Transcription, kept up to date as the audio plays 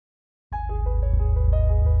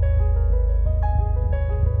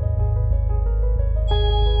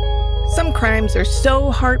Some crimes are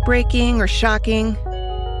so heartbreaking or shocking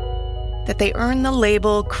that they earn the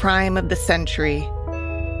label crime of the century.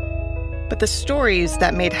 But the stories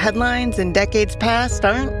that made headlines in decades past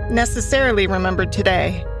aren't necessarily remembered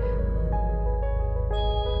today.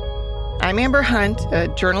 I'm Amber Hunt, a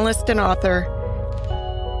journalist and author,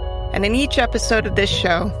 and in each episode of this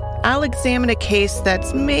show, I'll examine a case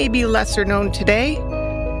that's maybe lesser known today,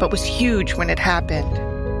 but was huge when it happened.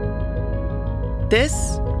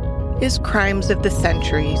 This is Crimes of the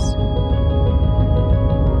Centuries.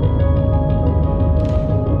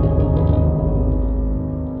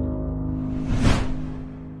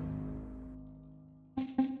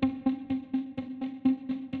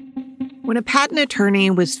 When a patent attorney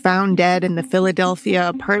was found dead in the Philadelphia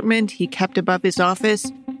apartment he kept above his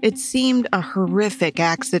office, it seemed a horrific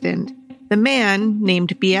accident. The man,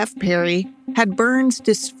 named B.F. Perry, had burns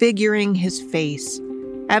disfiguring his face.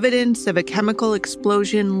 Evidence of a chemical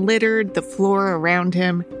explosion littered the floor around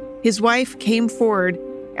him. His wife came forward,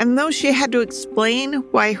 and though she had to explain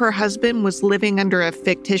why her husband was living under a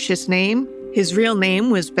fictitious name, his real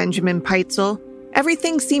name was Benjamin Pitezel,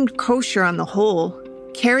 everything seemed kosher on the whole.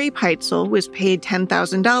 Carrie Pitezel was paid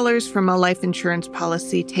 $10,000 from a life insurance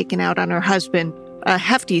policy taken out on her husband, a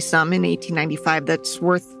hefty sum in 1895 that's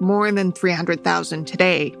worth more than $300,000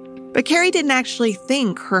 today. But Carrie didn't actually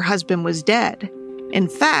think her husband was dead. In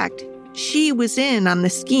fact, she was in on the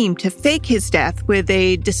scheme to fake his death with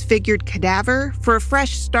a disfigured cadaver for a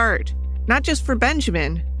fresh start, not just for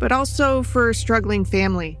Benjamin, but also for a struggling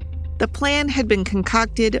family. The plan had been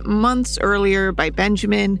concocted months earlier by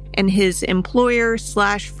Benjamin and his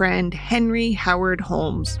employer/friend Henry Howard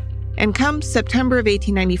Holmes. And come September of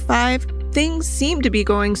 1895, things seemed to be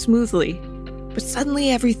going smoothly. But suddenly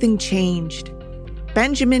everything changed.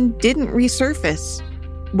 Benjamin didn't resurface.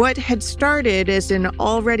 What had started as an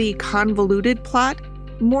already convoluted plot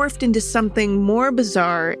morphed into something more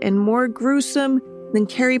bizarre and more gruesome than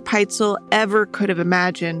Carrie Pitezel ever could have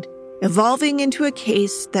imagined, evolving into a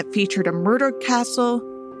case that featured a murder castle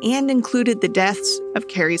and included the deaths of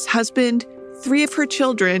Carrie's husband, 3 of her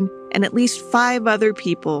children, and at least 5 other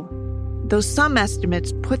people, though some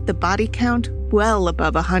estimates put the body count well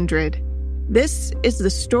above 100. This is the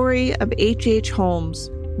story of H.H. Holmes,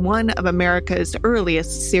 one of America's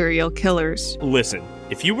earliest serial killers. Listen,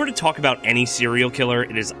 if you were to talk about any serial killer,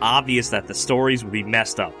 it is obvious that the stories would be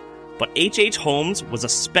messed up. But H.H. Holmes was a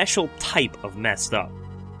special type of messed up.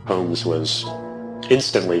 Holmes was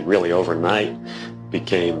instantly, really overnight,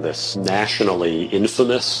 became this nationally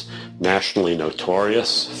infamous, nationally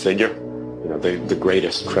notorious figure. The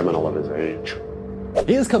greatest criminal of his age.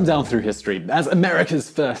 He has come down through history as America's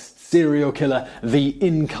first serial killer, the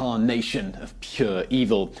incarnation of pure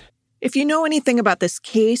evil. If you know anything about this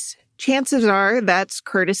case, chances are that's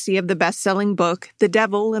courtesy of the best-selling book The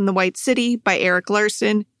Devil in the White City by Erik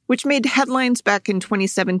Larson, which made headlines back in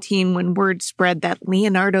 2017 when word spread that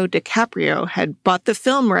Leonardo DiCaprio had bought the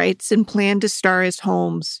film rights and planned to star as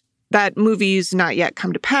Holmes. That movie's not yet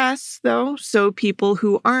come to pass, though, so people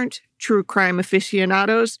who aren't true crime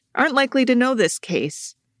aficionados aren't likely to know this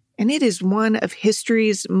case. And it is one of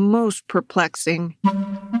history's most perplexing.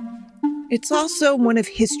 It's also one of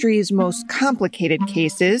history's most complicated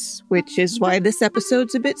cases, which is why this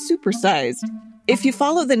episode's a bit supersized. If you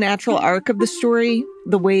follow the natural arc of the story,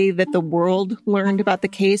 the way that the world learned about the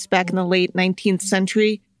case back in the late 19th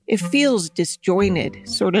century, it feels disjointed,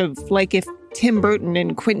 sort of like if Tim Burton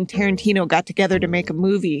and Quentin Tarantino got together to make a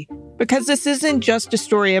movie. Because this isn't just a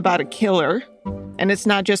story about a killer, and it's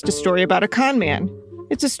not just a story about a con man.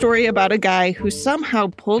 It's a story about a guy who somehow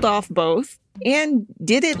pulled off both and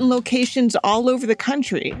did it in locations all over the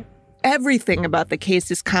country. Everything about the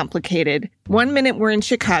case is complicated. One minute we're in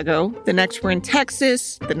Chicago, the next we're in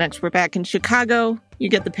Texas, the next we're back in Chicago. You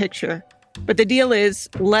get the picture. But the deal is,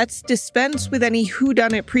 let's dispense with any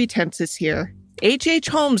whodunit pretenses here. H.H.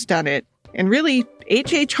 Holmes done it. And really,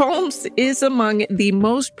 H.H. Holmes is among the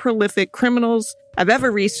most prolific criminals I've ever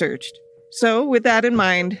researched. So with that in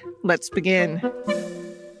mind, let's begin.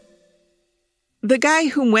 The guy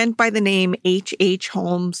who went by the name H.H.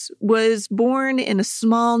 Holmes was born in a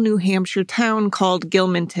small New Hampshire town called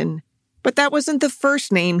Gilmanton. But that wasn't the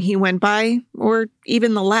first name he went by, or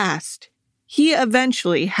even the last. He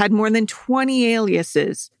eventually had more than 20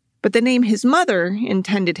 aliases, but the name his mother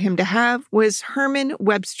intended him to have was Herman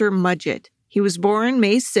Webster Mudgett. He was born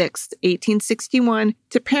May 6, 1861,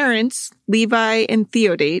 to parents, Levi and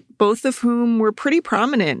Theodate, both of whom were pretty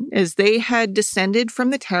prominent as they had descended from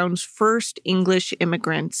the town's first English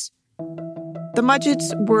immigrants. The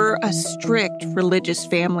Mudgetts were a strict religious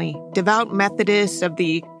family, devout Methodists of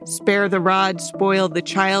the spare the rod, spoil the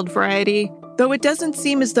child variety. though it doesn't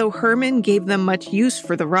seem as though Herman gave them much use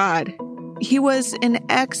for the rod. He was an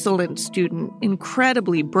excellent student,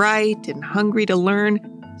 incredibly bright and hungry to learn,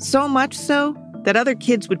 so much so that other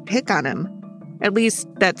kids would pick on him. At least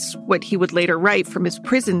that's what he would later write from his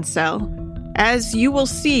prison cell. As you will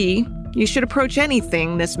see, you should approach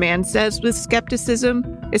anything, this man says, with skepticism,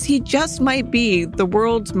 as he just might be the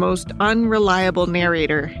world's most unreliable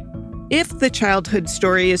narrator. If the childhood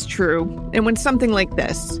story is true, it went something like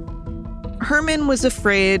this. Herman was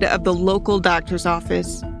afraid of the local doctor's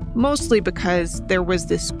office, mostly because there was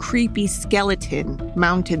this creepy skeleton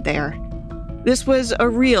mounted there. This was a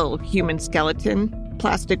real human skeleton.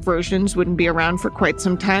 Plastic versions wouldn't be around for quite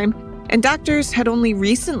some time, and doctors had only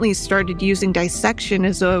recently started using dissection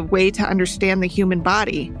as a way to understand the human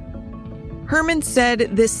body. Herman said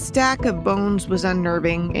this stack of bones was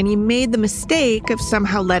unnerving, and he made the mistake of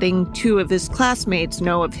somehow letting 2 of his classmates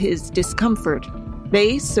know of his discomfort.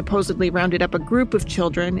 They supposedly rounded up a group of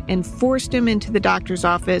children and forced him into the doctor's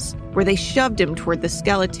office, where they shoved him toward the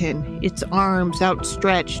skeleton, its arms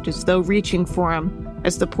outstretched as though reaching for him,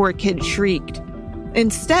 as the poor kid shrieked.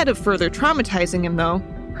 Instead of further traumatizing him, though,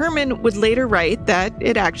 Herman would later write that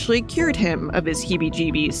it actually cured him of his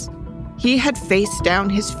heebie-jeebies. He had faced down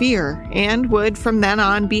his fear and would from then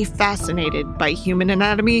on be fascinated by human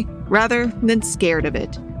anatomy rather than scared of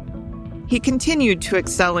it. He continued to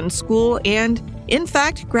excel in school and, in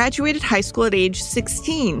fact, graduated high school at age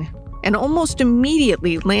 16 and almost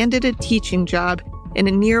immediately landed a teaching job in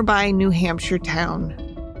a nearby New Hampshire town.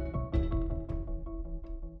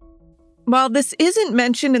 While this isn't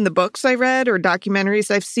mentioned in the books I read or documentaries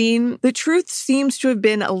I've seen, the truth seems to have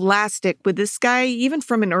been elastic with this guy even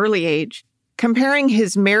from an early age. Comparing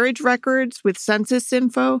his marriage records with census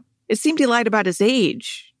info, it seemed he lied about his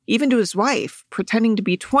age, even to his wife, pretending to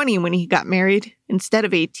be 20 when he got married instead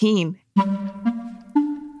of 18.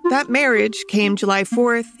 That marriage came July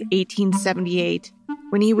 4th, 1878,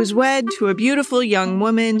 when he was wed to a beautiful young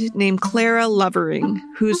woman named Clara Lovering,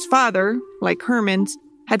 whose father, like Herman's,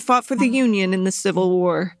 had fought for the Union in the Civil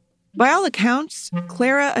War. By all accounts,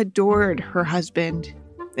 Clara adored her husband.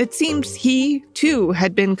 It seems he, too,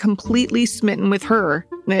 had been completely smitten with her,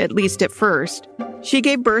 at least at first. She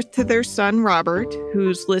gave birth to their son, Robert,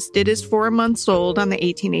 who's listed as 4 months old on the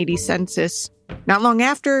 1880 census. Not long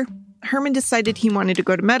after, Herman decided he wanted to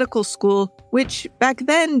go to medical school, which back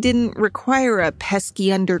then didn't require a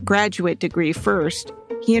pesky undergraduate degree first.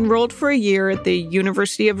 He enrolled for a year at the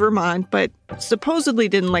University of Vermont, but supposedly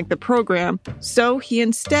didn't like the program, so he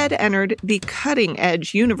instead entered the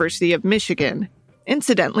cutting-edge University of Michigan.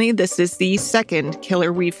 Incidentally, this is the second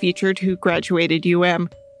killer we featured who graduated UM.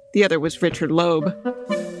 The other was Richard Loeb.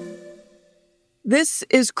 This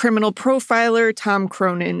is criminal profiler Tom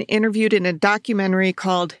Cronin, interviewed in a documentary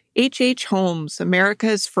called H.H. Holmes,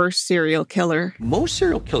 America's First Serial Killer. Most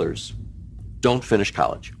serial killers don't finish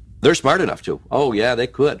college. They're smart enough to. Oh, yeah, they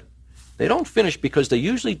could. They don't finish because they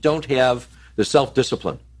usually don't have the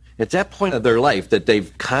self-discipline. At that point of their life that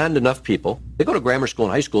they've conned enough people, they go to grammar school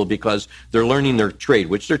and high school because they're learning their trade,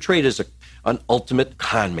 which their trade is an ultimate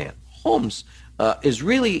con man. Holmes is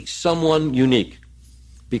really someone unique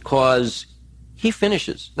because he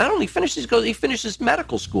finishes. Not only finishes, he finishes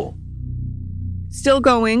medical school. Still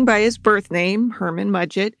going by his birth name, Herman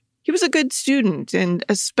Mudgett, he was a good student and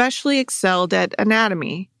especially excelled at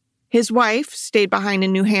anatomy. His wife stayed behind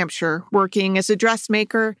in New Hampshire, working as a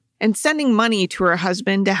dressmaker and sending money to her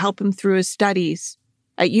husband to help him through his studies.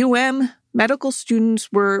 At UM, medical students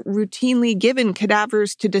were routinely given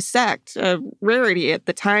cadavers to dissect, a rarity at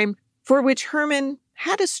the time, for which Herman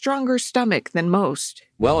had a stronger stomach than most.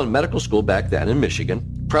 Well, in medical school back then in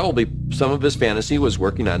Michigan, probably some of his fantasy was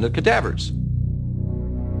working on the cadavers.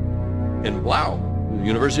 And wow, the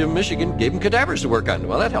University of Michigan gave him cadavers to work on.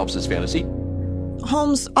 Well, that helps his fantasy.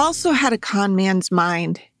 Holmes also had a con man's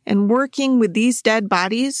mind, and working with these dead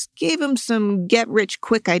bodies gave him some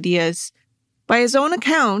get-rich-quick ideas. By his own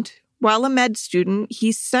account, while a med student,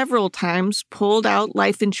 he several times pulled out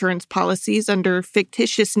life insurance policies under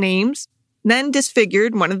fictitious names, then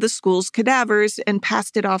disfigured one of the school's cadavers and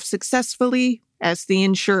passed it off successfully as the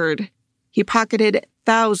insured. He pocketed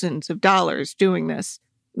thousands of dollars doing this.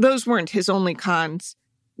 Those weren't his only cons.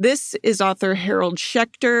 This is author Harold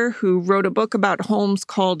Schechter, who wrote a book about Holmes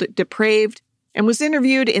called Depraved and was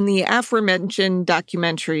interviewed in the aforementioned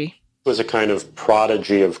documentary. He was a kind of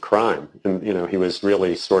prodigy of crime. And, he was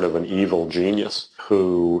really sort of an evil genius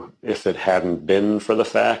who, if it hadn't been for the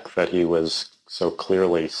fact that he was so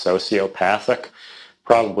clearly sociopathic,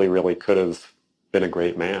 probably really could have been a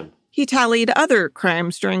great man. He tallied other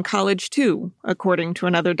crimes during college, too, according to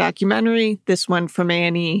another documentary, this one from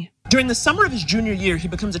A&E. During the summer of his junior year, he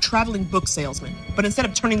becomes a traveling book salesman. But instead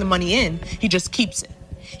of turning the money in, he just keeps it.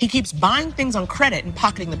 He keeps buying things on credit and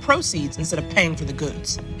pocketing the proceeds instead of paying for the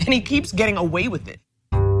goods. And he keeps getting away with it.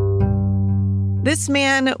 This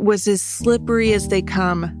man was as slippery as they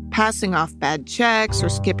come, passing off bad checks or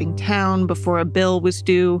skipping town before a bill was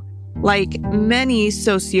due. Like many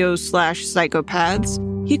socios/psychopaths,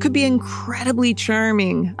 he could be incredibly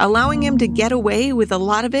charming, allowing him to get away with a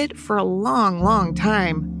lot of it for a long, long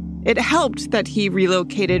time. It helped that he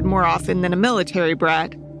relocated more often than a military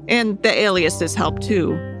brat, and the aliases helped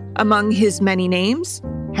too. Among his many names,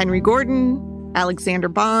 Henry Gordon, Alexander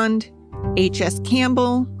Bond, H.S.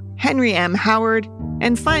 Campbell, Henry M. Howard,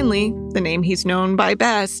 and finally, the name he's known by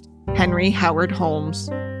best, Henry Howard Holmes.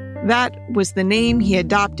 That was the name he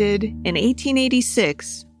adopted in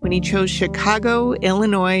 1886 when he chose Chicago,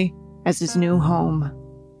 Illinois, as his new home.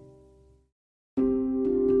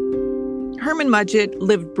 Herman Mudgett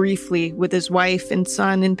lived briefly with his wife and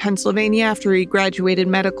son in Pennsylvania after he graduated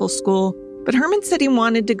medical school, but Herman said he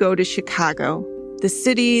wanted to go to Chicago, the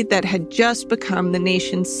city that had just become the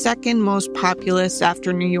nation's second most populous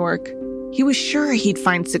after New York. He was sure he'd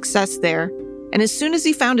find success there, and as soon as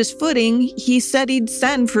he found his footing, he said he'd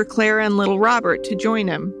send for Clara and little Robert to join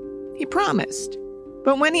him. He promised.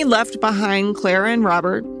 But when he left behind Clara and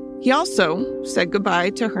Robert, he also said goodbye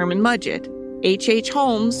to Herman Mudgett. H.H.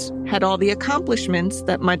 Holmes had all the accomplishments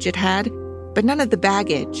that Mudgett had, but none of the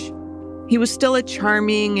baggage. He was still a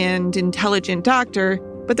charming and intelligent doctor,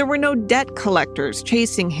 but there were no debt collectors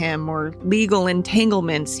chasing him or legal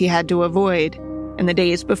entanglements he had to avoid. In the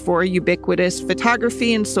days before ubiquitous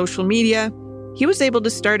photography and social media, he was able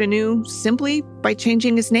to start anew simply by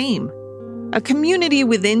changing his name. A community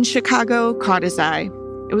within Chicago caught his eye.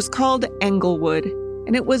 It was called Englewood,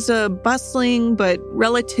 and it was a bustling but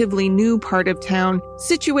relatively new part of town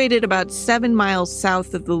situated about 7 miles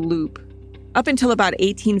south of the Loop. Up until about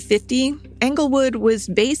 1850, Englewood was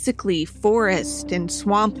basically forest and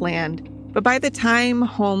swampland, but by the time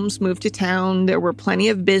Holmes moved to town, there were plenty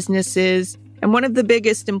of businesses, and one of the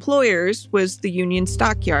biggest employers was the Union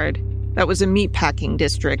Stockyard. That was a meatpacking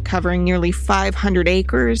district covering nearly 500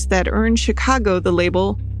 acres that earned Chicago the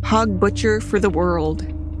label Hog Butcher for the World.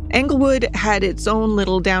 Englewood had its own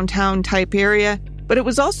little downtown-type area, but it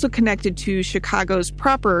was also connected to Chicago's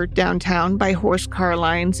proper downtown by horse car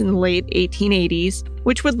lines in the late 1880s,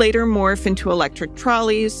 which would later morph into electric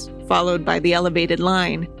trolleys, followed by the elevated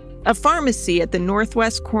line. A pharmacy at the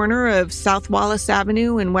northwest corner of South Wallace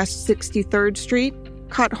Avenue and West 63rd Street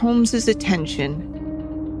caught Holmes's attention.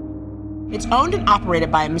 It's owned and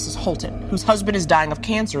operated by a Mrs. Holton, whose husband is dying of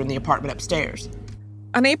cancer in the apartment upstairs.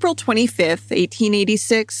 On April 25th,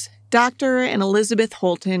 1886, Dr. and Elizabeth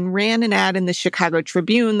Holton ran an ad in the Chicago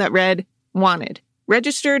Tribune that read, "Wanted,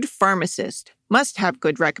 registered pharmacist, must have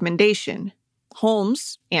good recommendation."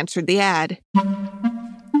 Holmes answered the ad.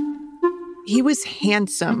 He was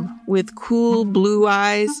handsome, with cool blue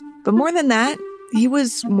eyes, but more than that, he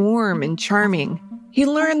was warm and charming. He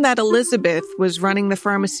learned that Elizabeth was running the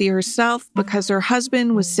pharmacy herself because her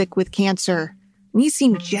husband was sick with cancer. And he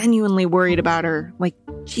seemed genuinely worried about her, like,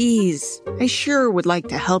 geez, I sure would like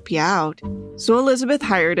to help you out. So Elizabeth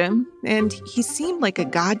hired him, and he seemed like a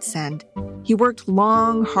godsend. He worked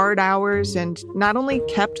long, hard hours and not only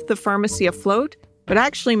kept the pharmacy afloat, but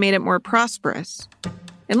actually made it more prosperous.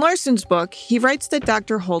 In Larson's book, he writes that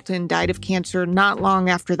Dr. Holton died of cancer not long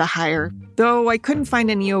after the hire, though I couldn't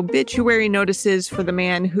find any obituary notices for the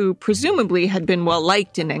man who presumably had been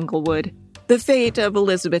well-liked in Englewood. The fate of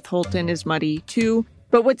Elizabeth Holton is muddy, too,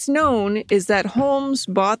 but what's known is that Holmes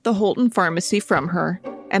bought the Holton pharmacy from her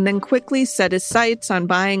and then quickly set his sights on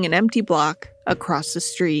buying an empty block across the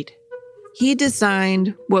street. He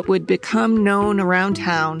designed what would become known around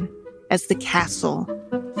town as the Castle.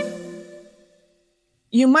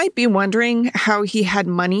 You might be wondering how he had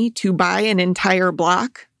money to buy an entire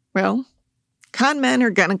block. Well, con men are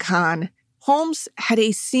gonna con. Holmes had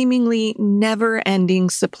a seemingly never-ending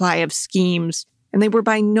supply of schemes, and they were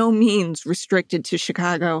by no means restricted to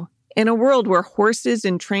Chicago. In a world where horses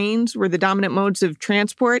and trains were the dominant modes of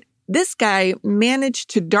transport, this guy managed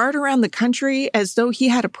to dart around the country as though he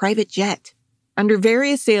had a private jet. Under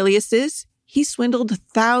various aliases, he swindled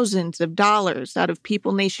thousands of dollars out of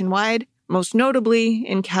people nationwide, most notably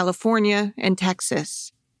in California and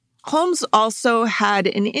Texas. Holmes also had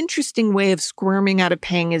an interesting way of squirming out of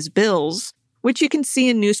paying his bills, which you can see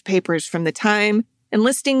in newspapers from the time and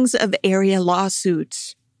listings of area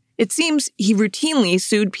lawsuits. It seems he routinely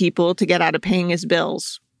sued people to get out of paying his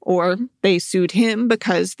bills, or they sued him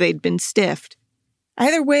because they'd been stiffed.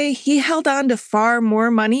 Either way, he held on to far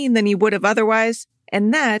more money than he would have otherwise,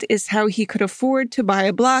 And that is how he could afford to buy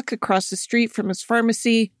a block across the street from his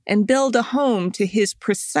pharmacy and build a home to his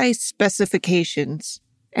precise specifications.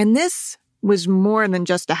 And this was more than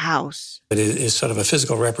just a house. It is sort of a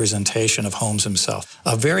physical representation of Holmes himself.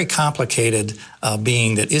 A very complicated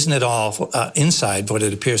being that isn't at all inside what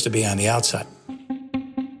it appears to be on the outside.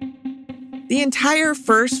 The entire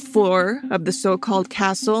first floor of the so-called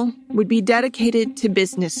castle would be dedicated to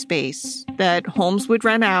business space that Holmes would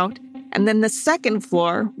rent out, and then the second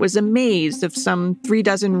floor was a maze of some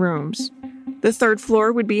 36 rooms. The third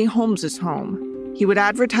floor would be Holmes's home. He would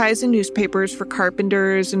advertise in newspapers for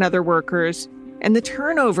carpenters and other workers, and the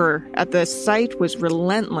turnover at the site was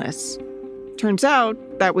relentless. Turns out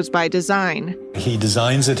that was by design. He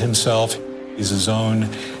designs it himself. He's his own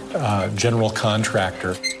general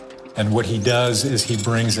contractor. And what he does is he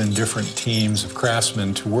brings in different teams of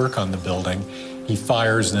craftsmen to work on the building. He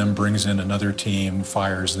fires them, brings in another team,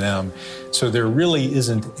 fires them. So there really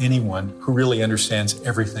isn't anyone who really understands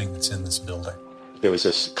everything that's in this building. There was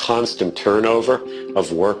this constant turnover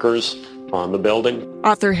of workers on the building.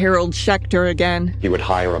 Author Harold Schechter again. He would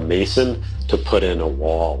hire a mason to put in a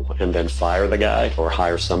wall and then fire the guy, or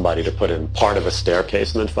hire somebody to put in part of a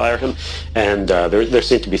staircase and then fire him. And there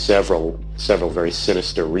seemed to be several very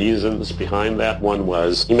sinister reasons behind that. One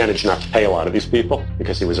was he managed not to pay a lot of these people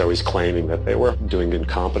because he was always claiming that they were doing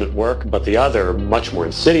incompetent work. But the other, much more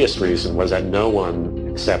insidious reason was that no one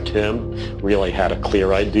except him really had a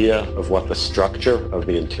clear idea of what the structure of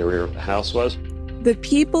the interior of the house was. The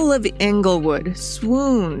people of Englewood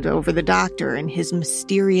swooned over the doctor and his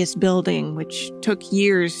mysterious building, which took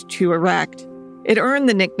years to erect. It earned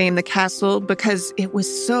the nickname the Castle because it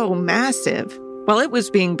was so massive. While it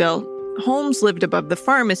was being built, Holmes lived above the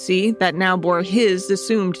pharmacy that now bore his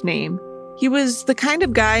assumed name. He was the kind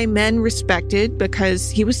of guy men respected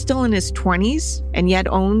because he was still in his 20s and yet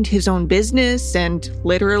owned his own business and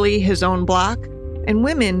literally his own block. And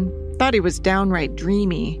women thought he was downright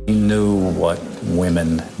dreamy. He knew what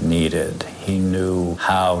women needed. He knew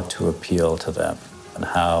how to appeal to them and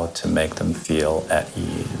how to make them feel at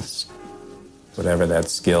ease. Whatever that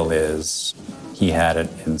skill is, he had it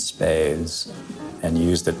in spades and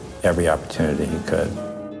used it every opportunity he could.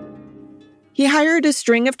 He hired a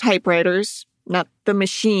string of typewriters, not the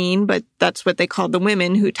machine, but that's what they called the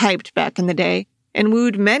women who typed back in the day, and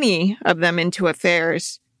wooed many of them into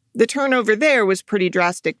affairs. The turnover there was pretty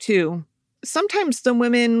drastic, too. Sometimes the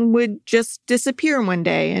women would just disappear one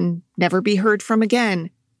day and never be heard from again.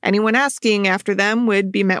 Anyone asking after them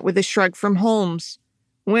would be met with a shrug from Holmes.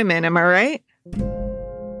 Women, am I right?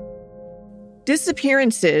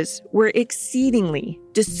 Disappearances were exceedingly,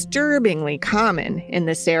 disturbingly common in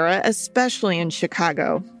this era, especially in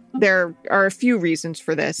Chicago. There are a few reasons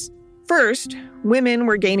for this. First, women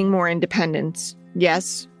were gaining more independence.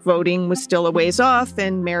 Yes, voting was still a ways off,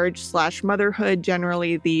 and marriage/motherhood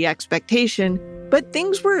generally the expectation, but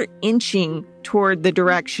things were inching toward the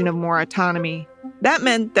direction of more autonomy. That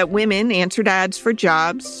meant that women answered ads for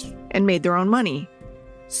jobs and made their own money.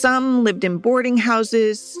 Some lived in boarding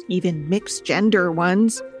houses, even mixed-gender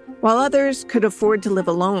ones, while others could afford to live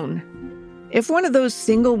alone. If one of those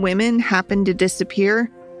single women happened to disappear,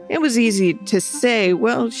 it was easy to say,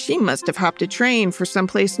 well, she must have hopped a train for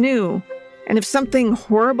someplace new. And if something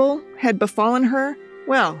horrible had befallen her,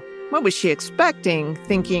 well, what was she expecting,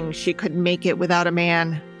 thinking she could make it without a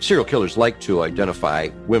man? Serial killers like to identify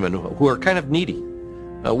women who are kind of needy,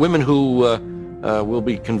 women who will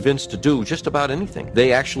be convinced to do just about anything.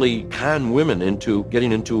 They actually con women into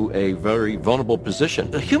getting into a very vulnerable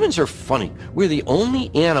position. Humans are funny. We're the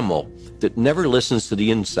only animal that never listens to the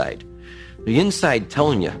inside. The inside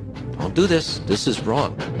telling you, don't do this, this is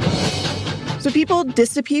wrong. So people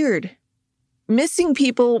disappeared. Missing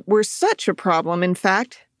people were such a problem, in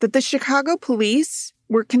fact, that the Chicago police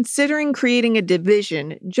were considering creating a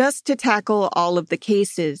division just to tackle all of the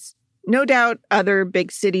cases. No doubt other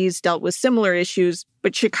big cities dealt with similar issues,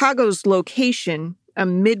 but Chicago's location, a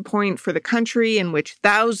midpoint for the country in which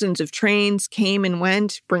thousands of trains came and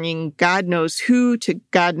went, bringing God knows who to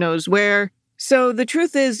God knows where. So the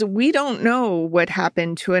truth is, we don't know what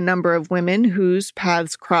happened to a number of women whose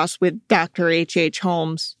paths crossed with Dr. H.H.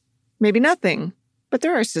 Holmes. Maybe nothing, but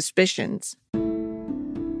there are suspicions.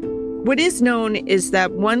 What is known is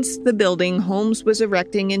that once the building Holmes was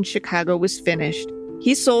erecting in Chicago was finished,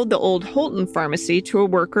 he sold the old Holton pharmacy to a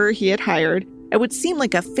worker he had hired at what seemed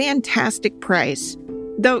like a fantastic price,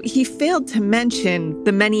 though he failed to mention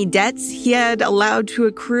the many debts he had allowed to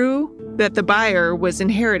accrue that the buyer was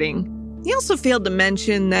inheriting. He also failed to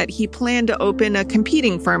mention that he planned to open a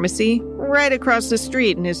competing pharmacy right across the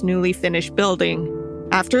street in his newly finished building.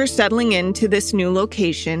 After settling into this new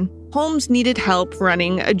location, Holmes needed help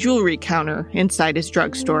running a jewelry counter inside his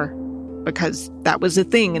drugstore, because that was a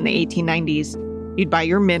thing in the 1890s. You'd buy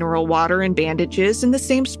your mineral water and bandages in the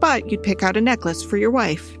same spot you'd pick out a necklace for your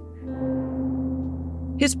wife.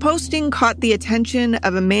 His posting caught the attention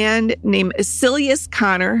of a man named Acilius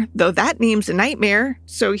Connor, though that name's a nightmare,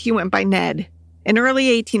 so he went by Ned. In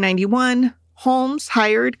early 1891, Holmes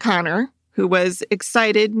hired Connor, who was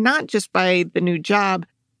excited not just by the new job,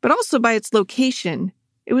 but also by its location.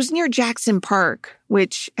 It was near Jackson Park,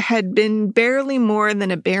 which had been barely more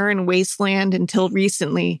than a barren wasteland until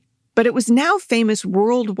recently, but it was now famous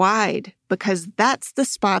worldwide because that's the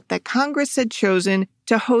spot that Congress had chosen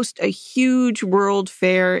to host a huge World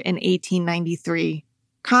Fair in 1893.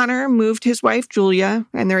 Connor moved his wife Julia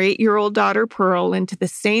and their 8-year-old daughter Pearl into the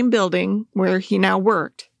same building where he now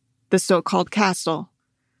worked, the so-called castle.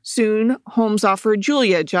 Soon, Holmes offered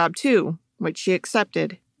Julia a job too, which she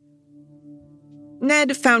accepted.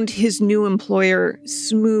 Ned found his new employer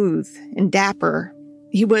smooth and dapper.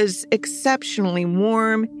 He was exceptionally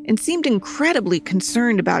warm and seemed incredibly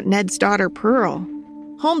concerned about Ned's daughter Pearl.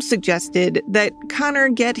 Holmes suggested that Connor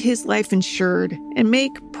get his life insured and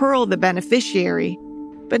make Pearl the beneficiary,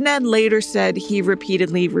 but Ned later said he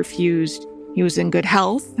repeatedly refused. He was in good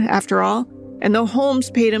health, after all, and though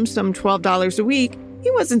Holmes paid him some $12 a week,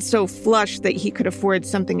 he wasn't so flush that he could afford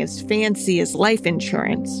something as fancy as life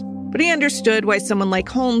insurance. But he understood why someone like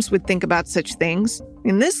Holmes would think about such things.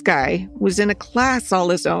 And this guy was in a class all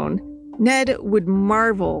his own. Ned would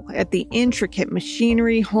marvel at the intricate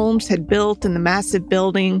machinery Holmes had built in the massive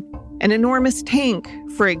building. An enormous tank,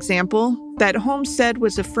 for example, that Holmes said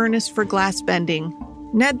was a furnace for glass bending.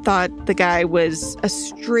 Ned thought the guy was a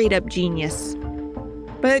straight-up genius.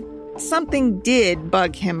 But something did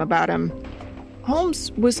bug him about him.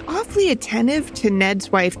 Holmes was awfully attentive to Ned's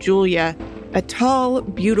wife, Julia, a tall,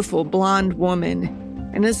 beautiful blonde woman.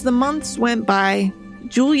 And as the months went by,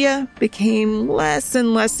 Julia became less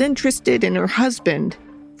and less interested in her husband.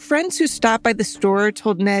 Friends who stopped by the store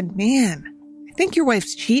told Ned, "Man, I think your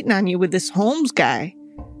wife's cheating on you with this Holmes guy."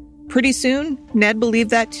 Pretty soon, Ned believed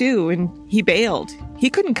that too, and he bailed. He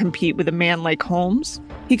couldn't compete with a man like Holmes.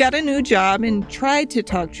 He got a new job and tried to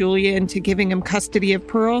talk Julia into giving him custody of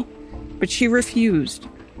Pearl, but she refused.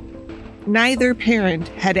 Neither parent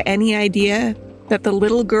had any idea that the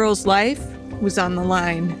little girl's life was on the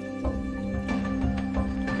line.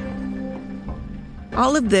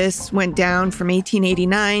 All of this went down from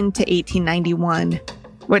 1889 to 1891.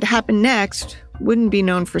 What happened next wouldn't be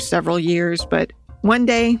known for several years, but one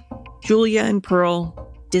day, Julia and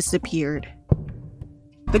Pearl disappeared.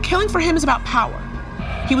 The killing for him is about power.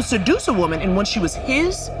 He would seduce a woman, and once she was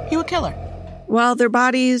his, he would kill her. While their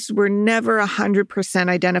bodies were never 100%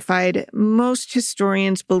 identified, most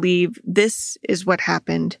historians believe this is what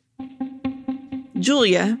happened.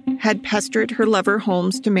 Julia had pestered her lover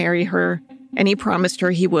Holmes to marry her, and he promised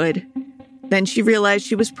her he would. Then she realized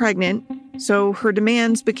she was pregnant, so her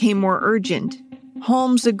demands became more urgent.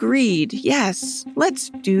 Holmes agreed, "Yes,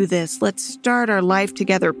 let's do this. Let's start our life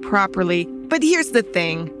together properly. But here's the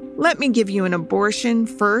thing. Let me give you an abortion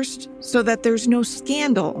first so that there's no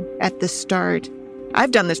scandal at the start.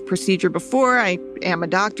 I've done this procedure before. I am a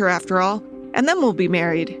doctor after all. And then we'll be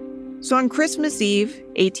married." So on Christmas Eve,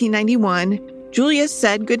 1891, Julia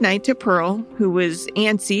said goodnight to Pearl, who was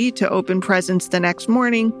antsy to open presents the next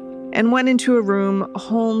morning, and went into a room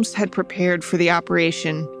Holmes had prepared for the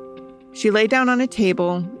operation. She lay down on a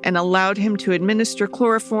table and allowed him to administer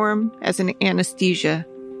chloroform as an anesthesia.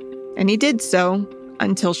 And he did so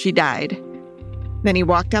until she died. Then he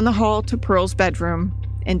walked down the hall to Pearl's bedroom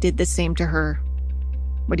and did the same to her.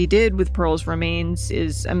 What he did with Pearl's remains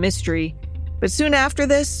is a mystery, but soon after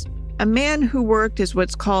this, a man who worked as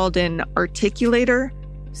what's called an articulator,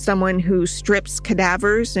 someone who strips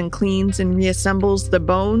cadavers and cleans and reassembles the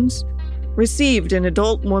bones, received an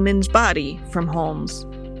adult woman's body from Holmes.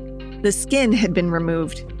 The skin had been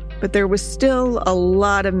removed, but there was still a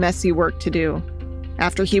lot of messy work to do.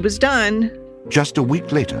 After he was done... Just a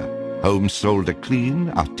week later, Holmes sold a clean,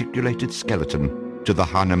 articulated skeleton to the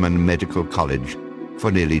Hahnemann Medical College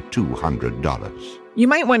for nearly $200. You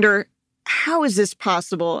might wonder, how is this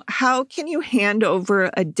possible? How can you hand over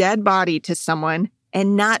a dead body to someone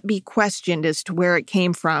and not be questioned as to where it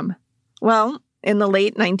came from? Well, in the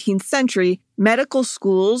late 19th century, medical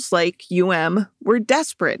schools like UM were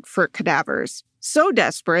desperate for cadavers. So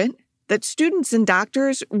desperate that students and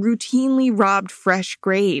doctors routinely robbed fresh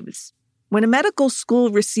graves. When a medical school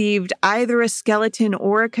received either a skeleton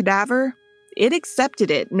or a cadaver, it accepted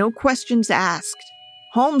it, no questions asked.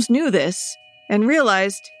 Holmes knew this and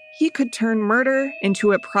realized he could turn murder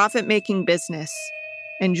into a profit-making business.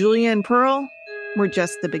 And Julia and Pearl, were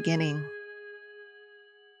just the beginning.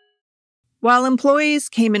 While employees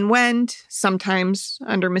came and went, sometimes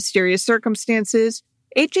under mysterious circumstances,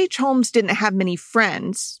 H.H. Holmes didn't have many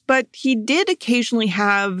friends, but he did occasionally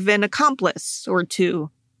have an accomplice or two.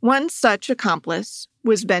 One such accomplice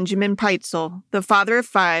was Benjamin Pitezel, the father of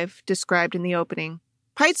 5 described in the opening.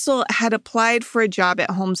 Pitezel had applied for a job at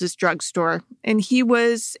Holmes's drugstore, and he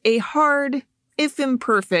was a hard, if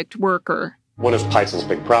imperfect, worker. One of Pitezel's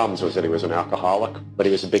big problems was that he was an alcoholic, but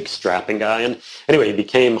he was a big strapping guy. And anyway, he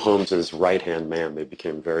became Holmes's right-hand man. They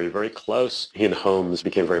became very, very close. He and Holmes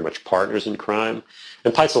became very much partners in crime.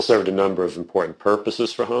 And Pitezel served a number of important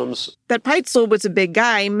purposes for Holmes. That Pitezel was a big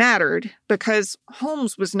guy mattered because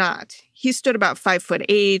Holmes was not. He stood about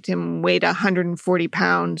 5'8" and weighed 140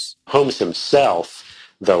 pounds. Holmes himself,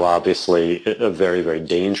 though obviously a very, very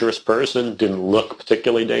dangerous person, didn't look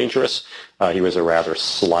particularly dangerous. He was a rather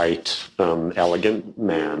slight, elegant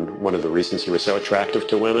man, one of the reasons he was so attractive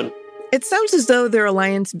to women. It sounds as though their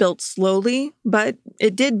alliance built slowly, but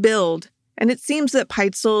it did build. And it seems that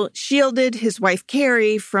Pitezel shielded his wife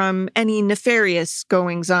Carrie from any nefarious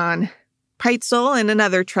goings-on. Pitezel and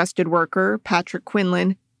another trusted worker, Patrick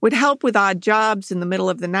Quinlan, would help with odd jobs in the middle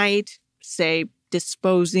of the night, say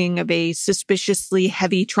disposing of a suspiciously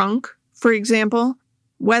heavy trunk, for example.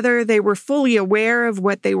 Whether they were fully aware of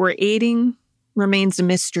what they were aiding remains a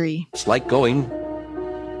mystery. It's like going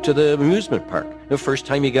to the amusement park. The first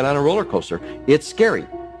time you get on a roller coaster, it's scary.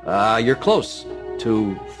 You're close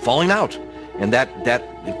to falling out. And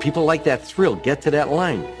that people like that thrill, get to that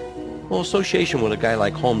line. Well, association with a guy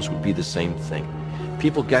like Holmes would be the same thing.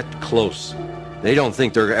 People get close. They don't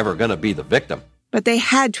think they're ever going to be the victim. But they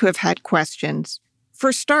had to have had questions.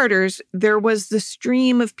 For starters, there was the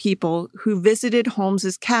stream of people who visited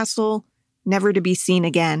Holmes's castle, never to be seen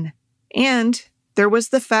again. And there was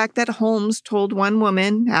the fact that Holmes told one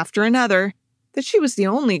woman after another that she was the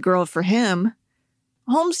only girl for him.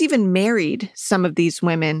 Holmes even married some of these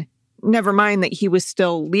women. Never mind that he was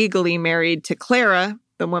still legally married to Clara,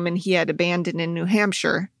 the woman he had abandoned in New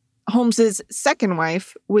Hampshire. Holmes's second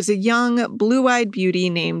wife was a young, blue-eyed beauty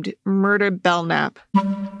named Myrta Belknap.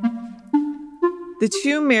 The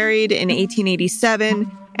two married in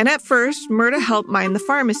 1887, and at first, Myrta helped mind the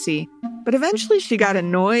pharmacy, but eventually she got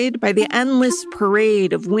annoyed by the endless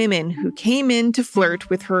parade of women who came in to flirt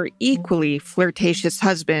with her equally flirtatious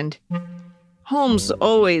husband. Holmes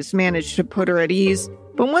always managed to put her at ease,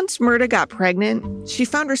 but once Myrta got pregnant, she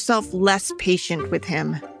found herself less patient with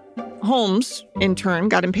him. Holmes, in turn,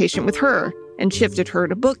 got impatient with her and shifted her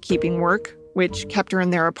to bookkeeping work, which kept her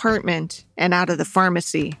in their apartment and out of the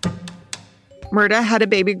pharmacy. Myrta had a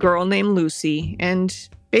baby girl named Lucy and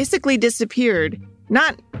basically disappeared,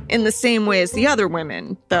 not in the same way as the other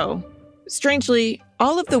women, though. Strangely,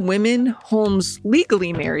 all of the women Holmes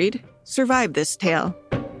legally married survived this tale.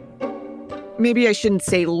 Maybe I shouldn't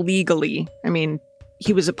say legally. I mean,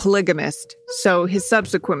 he was a polygamist, so his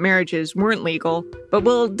subsequent marriages weren't legal, but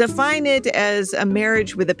we'll define it as a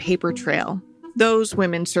marriage with a paper trail. Those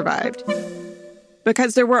women survived.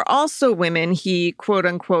 Because there were also women he,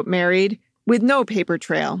 quote-unquote, married with no paper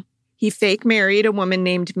trail. He fake married a woman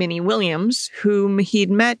named Minnie Williams, whom he'd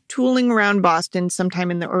met tooling around Boston sometime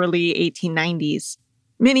in the early 1890s.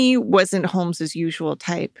 Minnie wasn't Holmes's usual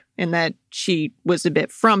type, in that she was a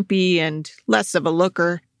bit frumpy and less of a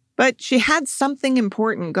looker, but she had something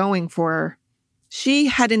important going for her. She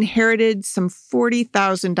had inherited some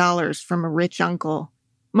 $40,000 from a rich uncle.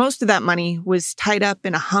 Most of that money was tied up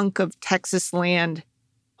in a hunk of Texas land.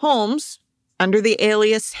 Holmes, under the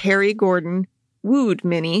alias Harry Gordon, wooed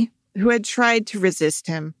Minnie, who had tried to resist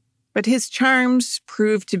him, but his charms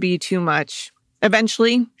proved to be too much.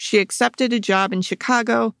 Eventually, she accepted a job in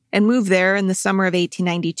Chicago and moved there in the summer of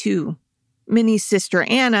 1892. Minnie's sister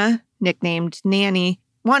Anna, nicknamed Nanny,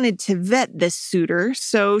 wanted to vet this suitor,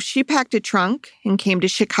 so she packed a trunk and came to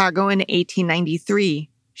Chicago in 1893.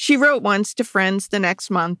 She wrote once to friends the next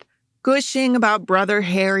month, gushing about brother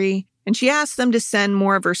Harry, and she asked them to send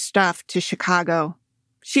more of her stuff to Chicago.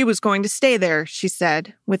 She was going to stay there, she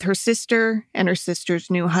said, with her sister and her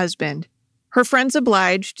sister's new husband. Her friends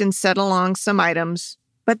obliged and sent along some items,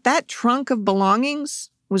 but that trunk of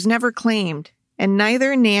belongings was never claimed, and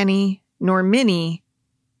neither Nanny nor Minnie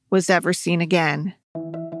was ever seen again.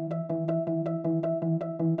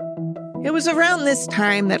 It was around this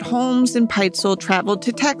time that Holmes and Pitezel traveled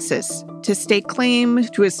to Texas to stake claim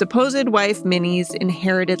to his supposed wife Minnie's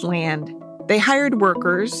inherited land. They hired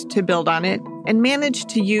workers to build on it and managed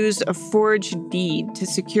to use a forged deed to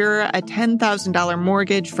secure a $10,000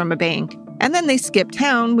 mortgage from a bank. And then they skipped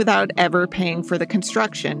town without ever paying for the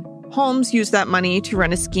construction. Holmes used that money to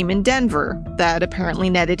run a scheme in Denver that apparently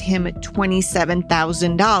netted him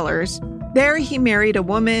 $27,000. There, he married a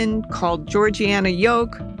woman called Georgiana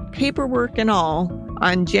Yoke, paperwork and all,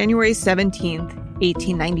 on January 17th,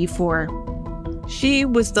 1894. She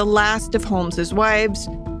was the last of Holmes's wives,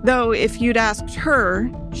 though if you'd asked her,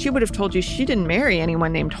 she would have told you she didn't marry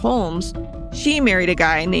anyone named Holmes. She married a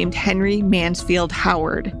guy named Henry Mansfield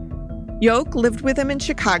Howard. Yoke lived with him in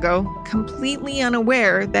Chicago, completely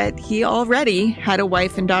unaware that he already had a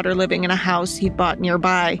wife and daughter living in a house he'd bought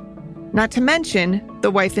nearby. Not to mention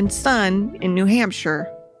the wife and son in New Hampshire.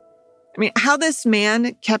 I mean, how this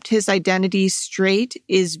man kept his identity straight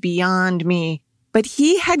is beyond me. But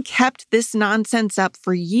he had kept this nonsense up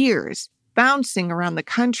for years, bouncing around the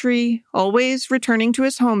country, always returning to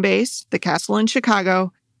his home base, the castle in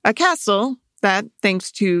Chicago, a castle that,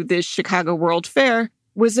 thanks to this Chicago World Fair,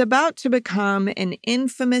 was about to become an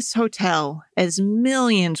infamous hotel as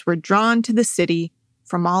millions were drawn to the city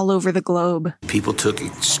from all over the globe. People took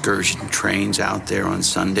excursion trains out there on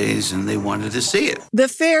Sundays and they wanted to see it. The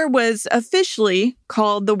fair was officially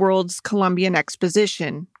called the World's Columbian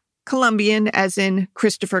Exposition. Columbian as in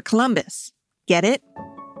Christopher Columbus. Get it?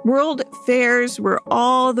 World fairs were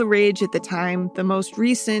all the rage at the time, the most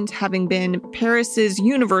recent having been Paris's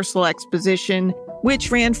Universal Exposition,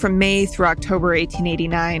 which ran from May through October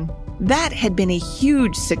 1889. That had been a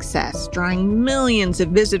huge success, drawing millions of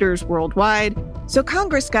visitors worldwide, so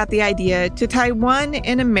Congress got the idea to tie one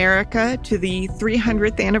in America to the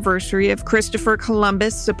 300th anniversary of Christopher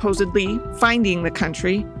Columbus supposedly finding the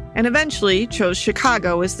country, and eventually chose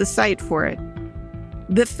Chicago as the site for it.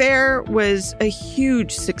 The fair was a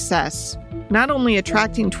huge success, not only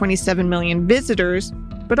attracting 27 million visitors,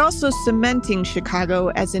 but also cementing Chicago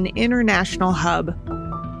as an international hub.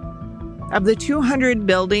 Of the 200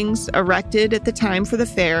 buildings erected at the time for the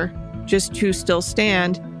fair, just 2 still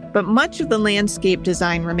stand, but much of the landscape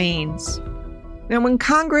design remains. Now, when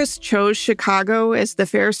Congress chose Chicago as the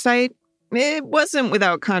fair site, it wasn't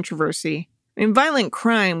without controversy. Violent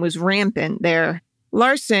crime was rampant there.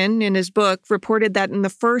 Larson, in his book, reported that in the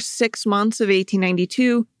first 6 months of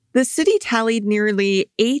 1892, the city tallied nearly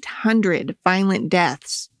 800 violent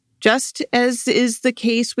deaths. Just as is the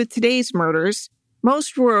case with today's murders,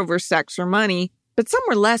 most were over sex or money, but some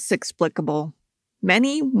were less explicable.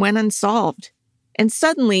 Many went unsolved. And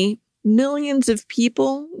suddenly, millions of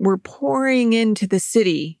people were pouring into the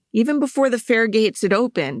city, even before the fair gates had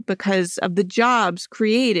opened, because of the jobs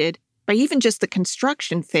created by even just the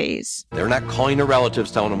construction phase. They're not calling their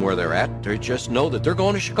relatives, telling them where they're at. They just know that they're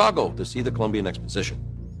going to Chicago to see the Columbian Exposition.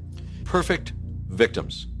 Perfect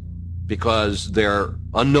victims, because they're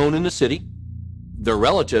unknown in the city. Their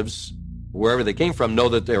relatives, wherever they came from, know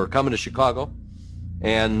that they were coming to Chicago,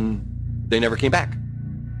 and they never came back.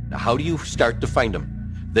 Now, how do you start to find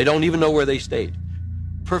them? They don't even know where they stayed.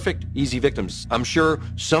 Perfect, easy victims. I'm sure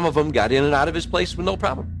some of them got in and out of his place with no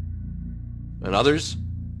problem. And others,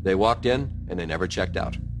 they walked in and they never checked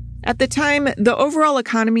out. At the time, the overall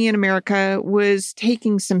economy in America was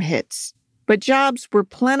taking some hits, but jobs were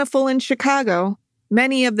plentiful in Chicago.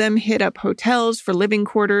 Many of them hit up hotels for living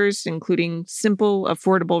quarters, including simple,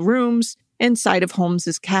 affordable rooms inside of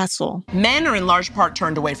Holmes's castle. Men are in large part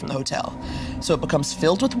turned away from the hotel, so it becomes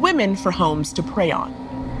filled with women for Holmes to prey on.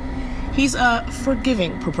 He's a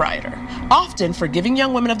forgiving proprietor, often forgiving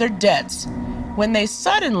young women of their debts when they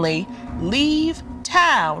suddenly leave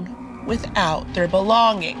town without their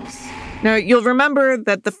belongings. Now, you'll remember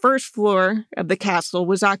that the first floor of the castle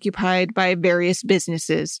was occupied by various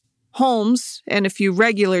businesses. Holmes and a few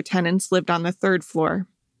regular tenants lived on the 3rd floor.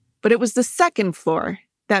 But it was the 2nd floor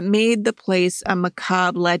that made the place a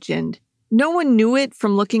macabre legend. No one knew it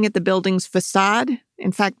from looking at the building's facade.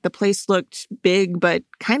 In fact, the place looked big but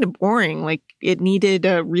kind of boring, like it needed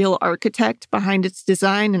a real architect behind its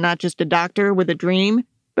design and not just a doctor with a dream.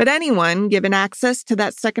 But anyone given access to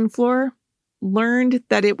that 2nd floor learned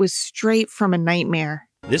that it was straight from a nightmare.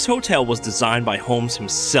 This hotel was designed by Holmes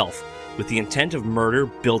himself, with the intent of murder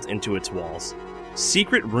built into its walls.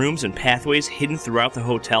 Secret rooms and pathways hidden throughout the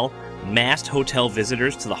hotel masked hotel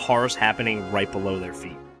visitors to the horrors happening right below their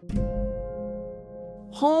feet.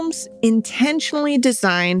 Holmes intentionally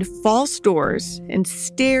designed false doors and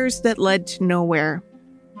stairs that led to nowhere.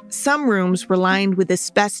 Some rooms were lined with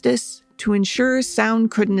asbestos to ensure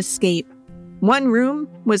sound couldn't escape. One room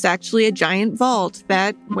was actually a giant vault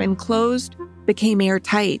that, when closed, became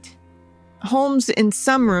airtight. Holmes, in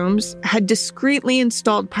some rooms, had discreetly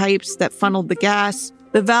installed pipes that funneled the gas,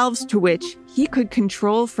 the valves to which he could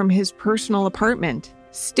control from his personal apartment.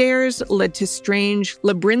 Stairs led to strange,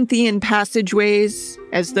 labyrinthian passageways,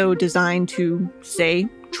 as though designed to, say,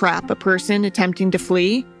 trap a person attempting to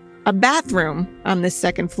flee. A bathroom on the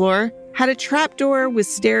second floor had a trapdoor with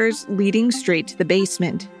stairs leading straight to the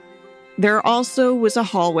basement. There also was a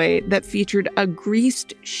hallway that featured a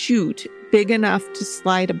greased chute big enough to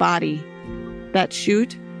slide a body. That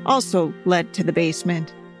chute also led to the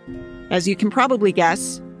basement. As you can probably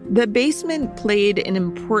guess, the basement played an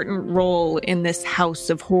important role in this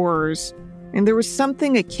house of horrors, and there was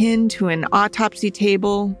something akin to an autopsy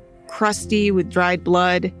table, crusty with dried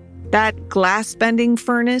blood. That glass-bending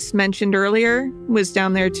furnace mentioned earlier was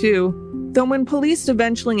down there too, though when police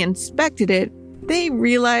eventually inspected it, they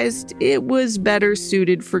realized it was better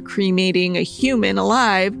suited for cremating a human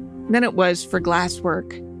alive than it was for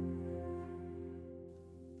glasswork.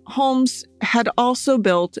 Holmes had also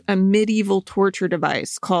built a medieval torture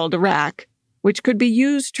device called a rack, which could be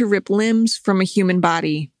used to rip limbs from a human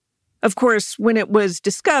body. Of course, when it was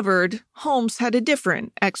discovered, Holmes had a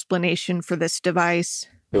different explanation for this device.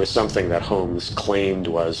 It was something that Holmes claimed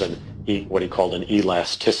was what he called an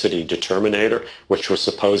elasticity determinator, which was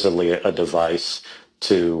supposedly a device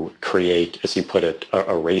to create, as he put it,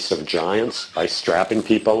 a race of giants by strapping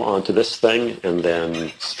people onto this thing and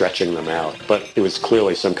then stretching them out. But it was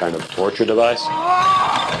clearly some kind of torture device.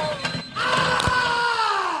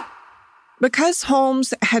 Because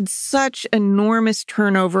Holmes had such enormous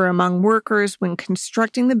turnover among workers when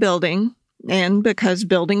constructing the building, and because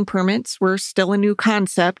building permits were still a new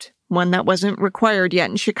concept, one that wasn't required yet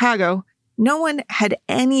in Chicago, no one had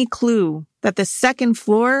any clue that the second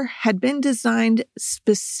floor had been designed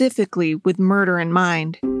specifically with murder in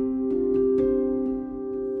mind.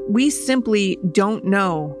 We simply don't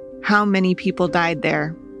know how many people died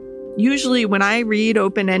there. Usually when I read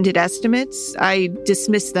open-ended estimates, I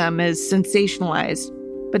dismiss them as sensationalized.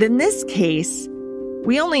 But in this case,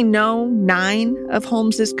 we only know 9 of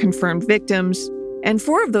Holmes's confirmed victims, and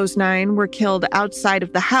 4 of those 9 were killed outside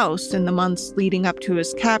of the house in the months leading up to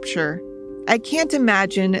his capture. I can't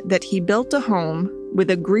imagine that he built a home with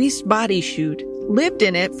a greased body chute, lived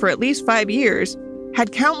in it for at least 5 years,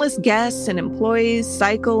 had countless guests and employees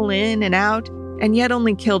cycle in and out, and yet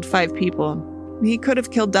only killed 5 people. He could have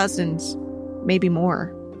killed dozens, maybe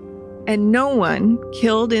more. And no one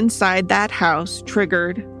killed inside that house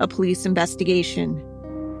triggered a police investigation.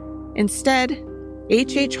 Instead,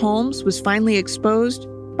 H.H. Holmes was finally exposed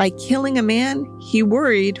by killing a man he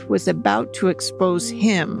worried was about to expose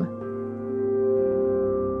him.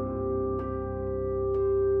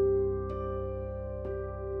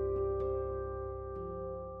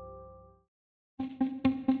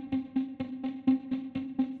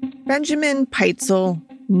 Benjamin Pitezel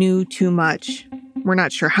knew too much. We're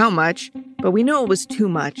not sure how much, but we know it was too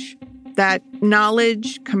much. That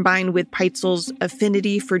knowledge, combined with Pitezel's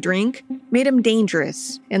affinity for drink, made him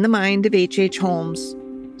dangerous in the mind of H.H. Holmes.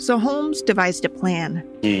 So Holmes devised a plan.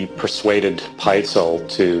 He persuaded Pitezel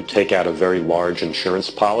to take out a very large insurance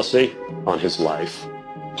policy on his life.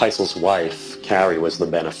 Pitezel's wife, Carrie, was the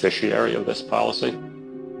beneficiary of this policy.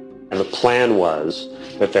 And the plan was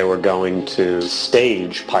that they were going to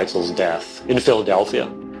stage Pitezel's death in Philadelphia,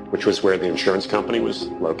 which was where the insurance company was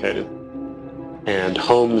located. And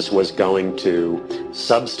Holmes was going to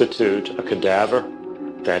substitute a cadaver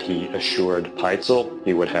that he assured Pitezel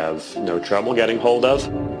he would have no trouble getting hold of.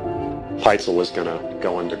 Pitezel was going to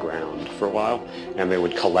go underground for a while, and they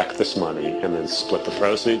would collect this money and then split the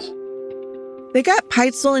proceeds. They got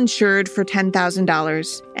Pitezel insured for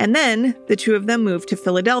 $10,000, and then the two of them moved to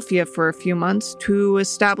Philadelphia for a few months to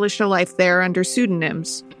establish a life there under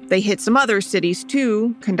pseudonyms. They hit some other cities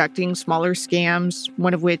too, conducting smaller scams,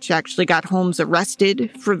 one of which actually got Holmes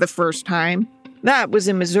arrested for the first time. That was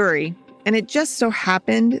in Missouri, and it just so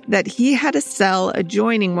happened that he had a cell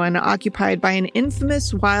adjoining one occupied by an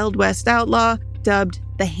infamous Wild West outlaw dubbed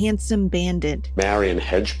the Handsome Bandit. Marion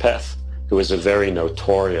Hedgepeth, who was a very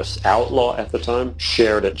notorious outlaw at the time,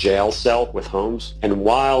 shared a jail cell with Holmes. And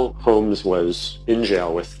while Holmes was in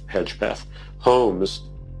jail with Hedgepeth, Holmes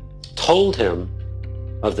told him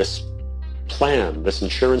of this plan, this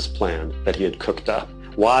insurance plan that he had cooked up.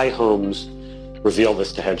 Why Holmes revealed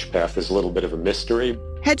this to Hedgepeth is a little bit of a mystery.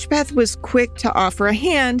 Hedgepeth was quick to offer a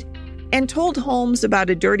hand and told Holmes about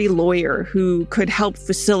a dirty lawyer who could help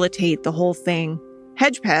facilitate the whole thing.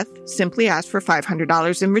 Hedgepeth simply asked for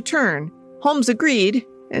 $500 in return. Holmes agreed,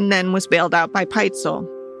 and then was bailed out by Pitezel.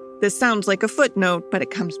 This sounds like a footnote, but it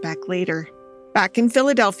comes back later. Back in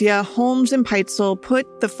Philadelphia, Holmes and Pitezel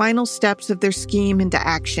put the final steps of their scheme into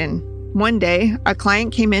action. One day, a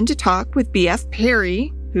client came in to talk with B.F.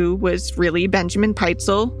 Perry, who was really Benjamin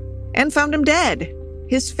Pitezel, and found him dead,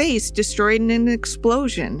 his face destroyed in an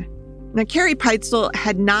explosion. Now, Carrie Pitezel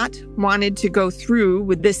had not wanted to go through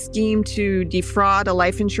with this scheme to defraud a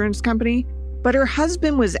life insurance company, But her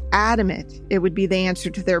husband was adamant it would be the answer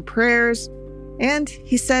to their prayers, and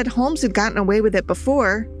he said Holmes had gotten away with it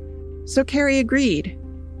before, so Carrie agreed.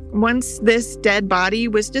 Once this dead body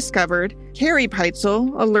was discovered, Carrie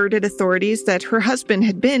Peitzel alerted authorities that her husband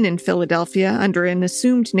had been in Philadelphia under an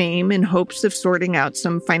assumed name in hopes of sorting out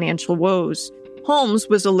some financial woes. Holmes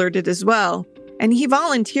was alerted as well, and he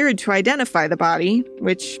volunteered to identify the body,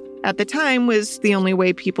 which at the time was the only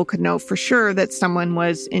way people could know for sure that someone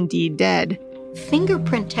was indeed dead.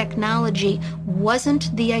 Fingerprint technology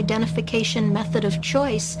wasn't the identification method of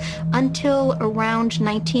choice until around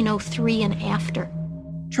 1903 and after.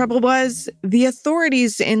 Trouble was, the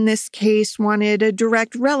authorities in this case wanted a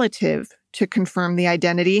direct relative to confirm the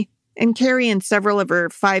identity, and Carrie and several of her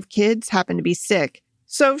 5 kids happened to be sick,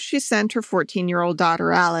 so she sent her 14-year-old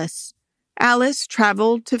daughter, Alice. Alice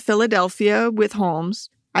traveled to Philadelphia with Holmes,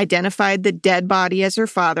 identified the dead body as her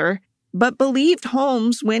father, but believed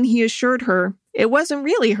Holmes when he assured her it wasn't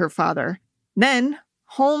really her father. Then,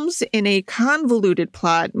 Holmes, in a convoluted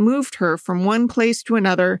plot, moved her from one place to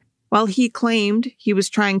another while he claimed he was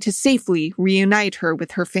trying to safely reunite her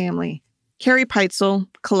with her family. Carrie Peitzel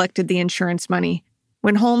collected the insurance money.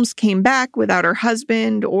 When Holmes came back without her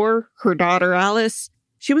husband or her daughter Alice,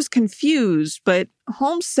 she was confused, but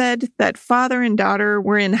Holmes said that father and daughter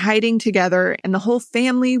were in hiding together and the whole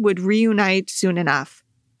family would reunite soon enough.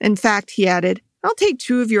 In fact, he added, "I'll take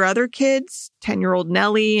 2 of your other kids, 10-year-old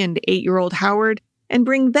Nellie and 8-year-old Howard, and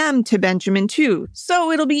bring them to Benjamin too,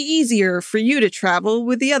 so it'll be easier for you to travel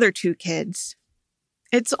with the other 2 kids."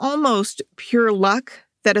 It's almost pure luck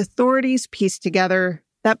that authorities pieced together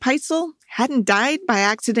that Peitzel hadn't died by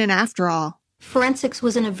accident after all. Forensics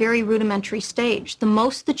was in a very rudimentary stage. The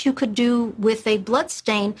most that you could do with a blood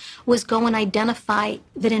stain was go and identify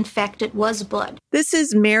that in fact it was blood. This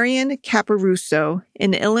is Marion Caparuso,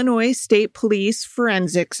 an Illinois State Police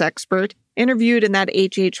forensics expert, interviewed in that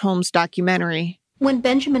H.H. Holmes documentary. When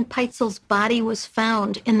Benjamin Peitzel's body was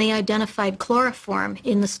found and they identified chloroform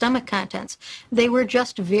in the stomach contents, they were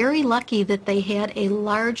just very lucky that they had a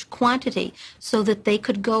large quantity so that they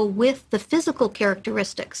could go with the physical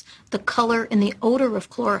characteristics, the color and the odor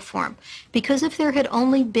of chloroform. Because if there had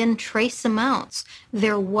only been trace amounts,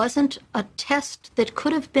 there wasn't a test that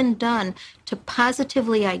could have been done to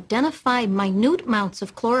positively identify minute amounts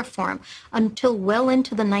of chloroform until well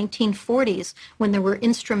into the 1940s, when there were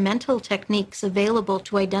instrumental techniques available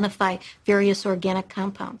to identify various organic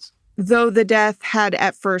compounds. Though the death had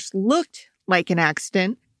at first looked like an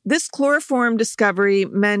accident, this chloroform discovery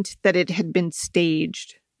meant that it had been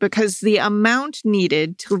staged, because the amount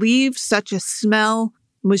needed to leave such a smell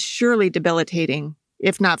was surely debilitating,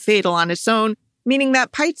 if not fatal on its own, meaning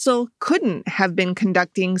that Peitzel couldn't have been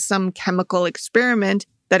conducting some chemical experiment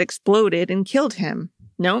that exploded and killed him.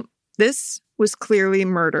 Nope, this was clearly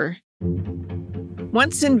murder.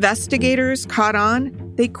 Once investigators caught on,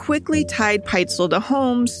 they quickly tied Peitzel to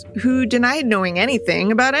Holmes, who denied knowing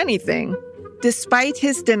anything about anything. Despite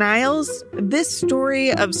his denials, this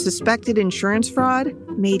story of suspected insurance fraud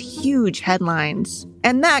made huge headlines.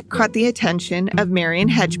 And that caught the attention of Marion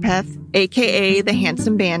Hedgepeth, a.k.a. the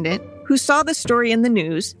Handsome Bandit, who saw the story in the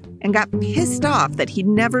news and got pissed off that he'd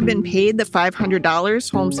never been paid the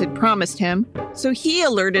 $500 Holmes had promised him, so he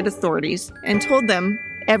alerted authorities and told them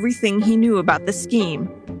everything he knew about the scheme.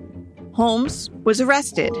 Holmes was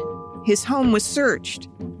arrested. His home was searched.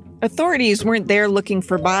 Authorities weren't there looking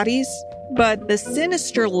for bodies, but the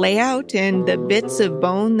sinister layout and the bits of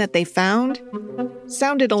bone that they found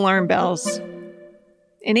sounded alarm bells.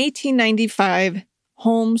 In 1895,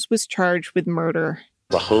 Holmes was charged with murder.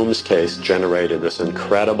 The Holmes case generated this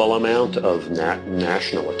incredible amount of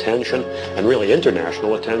national attention and really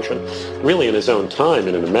international attention. Really in his own time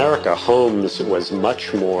and in America, Holmes was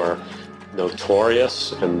much more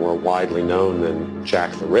notorious and more widely known than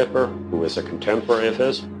Jack the Ripper, who was a contemporary of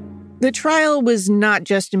his. The trial was not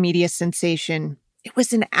just a media sensation. It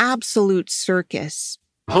was an absolute circus.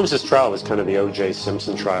 Holmes's trial was kind of the O.J.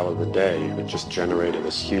 Simpson trial of the day. It just generated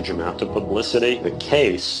this huge amount of publicity. The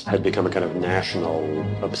case had become a kind of national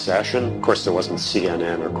obsession. Of course, there wasn't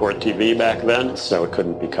CNN or Court TV back then, so it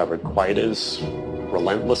couldn't be covered quite as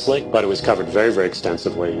relentlessly, but it was covered very, very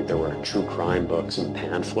extensively. There were true crime books and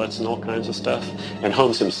pamphlets and all kinds of stuff. And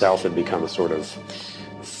Holmes himself had become a sort of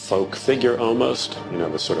folk figure almost,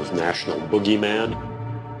 the sort of national boogeyman.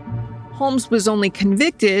 Holmes was only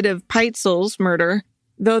convicted of Peitzel's murder,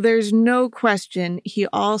 though there's no question he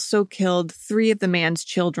also killed 3 of the man's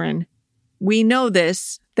children. We know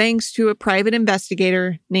this thanks to a private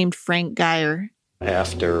investigator named Frank Geyer.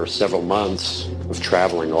 After several months of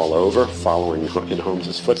traveling all over, following in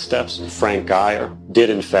Holmes's footsteps, Frank Geyer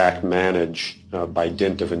did in fact manage, by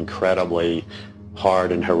dint of incredibly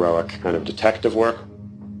hard and heroic kind of detective work,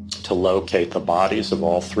 to locate the bodies of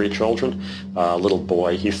all three children. A little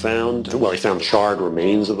boy he found charred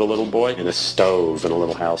remains of the little boy in a stove in a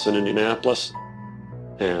little house in Indianapolis.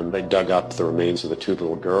 And they dug up the remains of the two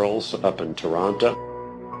little girls up in Toronto.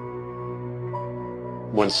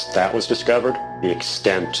 Once that was discovered, the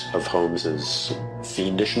extent of Holmes's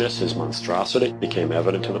fiendishness, his monstrosity, became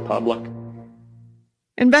evident to the public.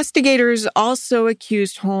 Investigators also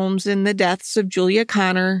accused Holmes in the deaths of Julia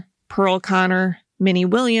Connor, Pearl Connor, Minnie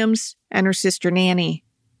Williams, and her sister Nanny.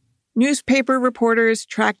 Newspaper reporters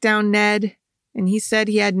tracked down Ned, and he said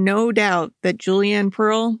he had no doubt that Julia and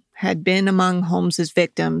Pearl had been among Holmes's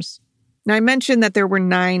victims. Now, I mentioned that there were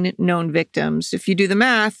 9 known victims. If you do the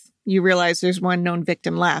math, you realize there's one known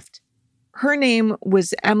victim left. Her name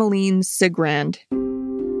was Emmeline Cigrand.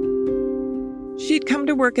 She'd come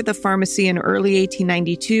to work at the pharmacy in early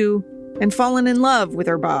 1892 and fallen in love with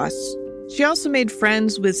her boss. She also made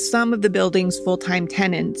friends with some of the building's full-time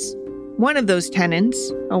tenants. One of those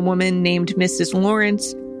tenants, a woman named Mrs.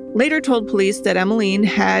 Lawrence, later told police that Emmeline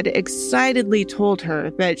had excitedly told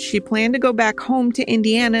her that she planned to go back home to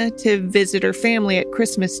Indiana to visit her family at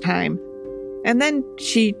Christmas time. And then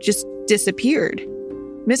she just disappeared.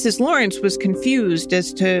 Mrs. Lawrence was confused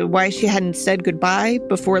as to why she hadn't said goodbye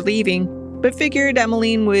before leaving, but figured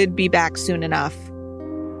Emmeline would be back soon enough.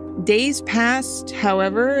 Days passed,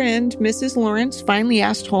 however, and Mrs. Lawrence finally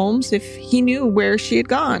asked Holmes if he knew where she had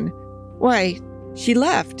gone. "Why, she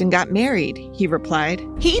left and got married," he replied.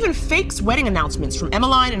 He even fakes wedding announcements from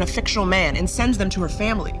Emmeline and a fictional man and sends them to her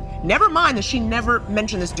family. Never mind that she never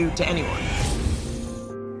mentioned this dude to anyone.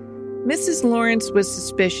 Mrs. Lawrence was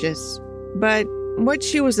suspicious, but what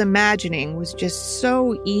she was imagining was just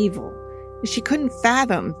so evil. She couldn't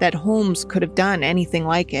fathom that Holmes could have done anything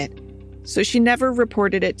like it, so she never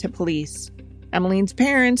reported it to police. Emmeline's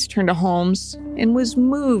parents turned to Holmes and was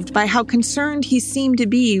moved by how concerned he seemed to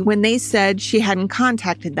be when they said she hadn't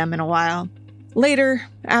contacted them in a while. Later,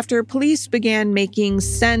 after police began making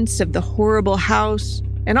sense of the horrible house,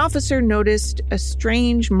 an officer noticed a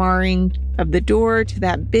strange marring of the door to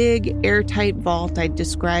that big, airtight vault I'd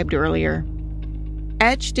described earlier.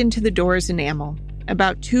 Etched into the door's enamel,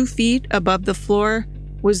 about 2 feet above the floor,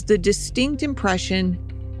 was the distinct impression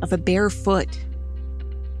of a bare foot.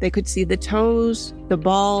 They could see the toes, the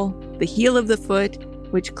ball, the heel of the foot,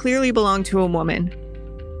 which clearly belonged to a woman.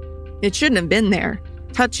 It shouldn't have been there.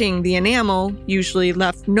 Touching the enamel usually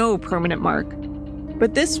left no permanent mark,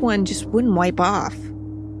 but this one just wouldn't wipe off.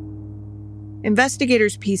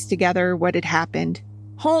 Investigators pieced together what had happened.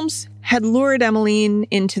 Holmes had lured Emmeline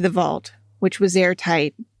into the vault, which was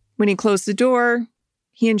airtight. When he closed the door,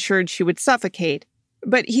 he ensured she would suffocate.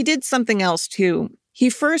 But he did something else too. He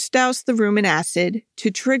first doused the room in acid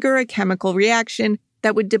to trigger a chemical reaction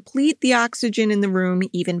that would deplete the oxygen in the room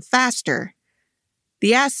even faster.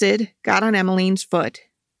 The acid got on Emmeline's foot.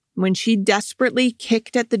 When she desperately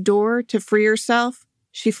kicked at the door to free herself,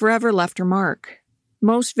 she forever left her mark.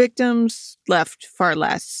 Most victims left far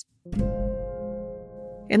less.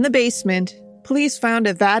 In the basement, police found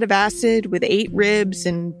a vat of acid with 8 ribs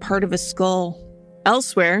and part of a skull.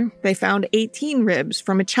 Elsewhere, they found 18 ribs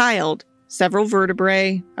from a child, several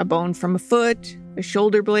vertebrae, a bone from a foot, a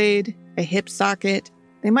shoulder blade, a hip socket.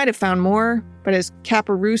 They might have found more, but as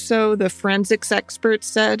Caparuso, the forensics expert,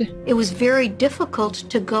 said, it was very difficult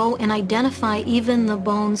to go and identify even the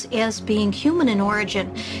bones as being human in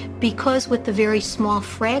origin, because with the very small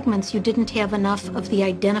fragments, you didn't have enough of the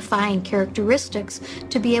identifying characteristics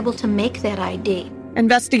to be able to make that ID.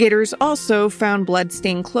 Investigators also found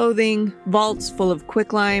blood-stained clothing, vaults full of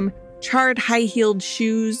quicklime, charred high-heeled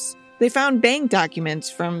shoes. They found bank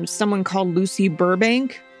documents from someone called Lucy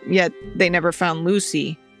Burbank, yet they never found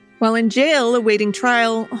Lucy. While in jail awaiting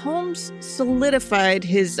trial, Holmes solidified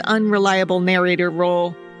his unreliable narrator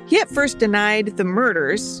role. He at first denied the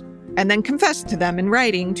murders, and then confessed to them in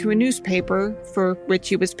writing to a newspaper for which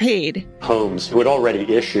he was paid. Holmes, who had already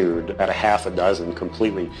issued about a half a dozen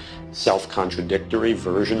completely self-contradictory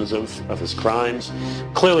versions of his crimes,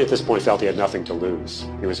 clearly at this point felt he had nothing to lose.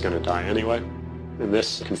 He was going to die anyway. In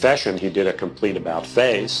this confession, he did a complete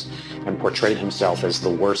about-face and portrayed himself as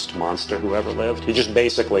the worst monster who ever lived. He just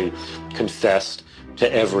basically confessed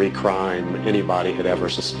to every crime anybody had ever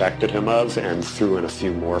suspected him of and threw in a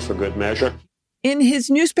few more for good measure. In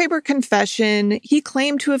his newspaper confession, he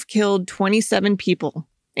claimed to have killed 27 people,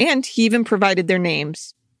 and he even provided their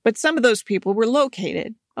names. But some of those people were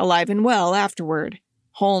located, alive and well, afterward.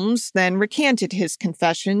 Holmes then recanted his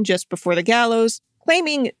confession just before the gallows,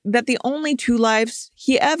 claiming that the only 2 lives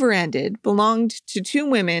he ever ended belonged to 2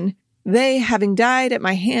 women, they having died at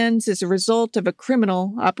my hands as a result of a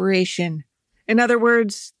criminal operation. In other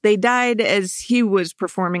words, they died as he was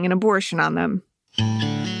performing an abortion on them.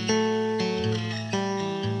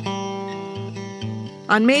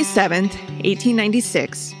 On May 7th,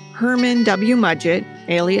 1896, Herman W. Mudgett,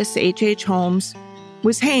 alias H.H. Holmes,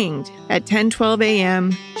 was hanged at 10:12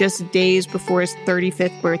 a.m., just days before his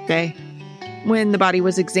 35th birthday. When the body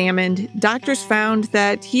was examined, doctors found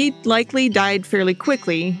that he likely died fairly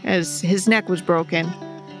quickly, as his neck was broken.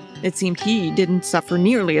 It seemed he didn't suffer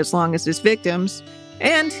nearly as long as his victims,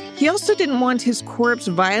 and he also didn't want his corpse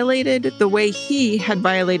violated the way he had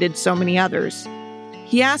violated so many others.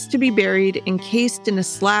 He asked to be buried encased in a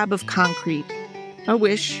slab of concrete, a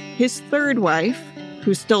wish his 3rd wife,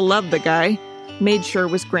 who still loved the guy, made sure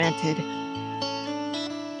was granted.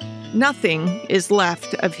 Nothing is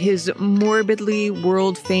left of his morbidly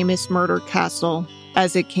world-famous murder castle,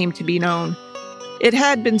 as it came to be known. It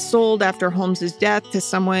had been sold after Holmes's death to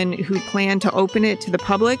someone who planned to open it to the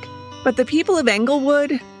public, but the people of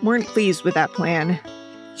Englewood weren't pleased with that plan.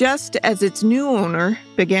 Just as its new owner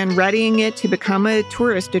began readying it to become a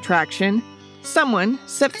tourist attraction, someone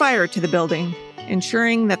set fire to the building,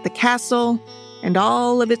 ensuring that the castle and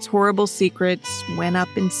all of its horrible secrets went up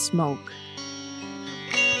in smoke.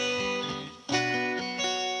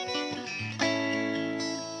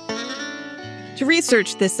 To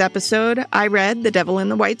research this episode, I read The Devil in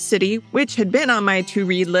the White City, which had been on my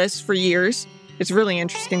to-read list for years. It's a really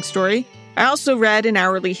interesting story. I also read an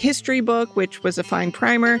hourly history book, which was a fine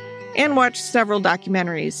primer, and watched several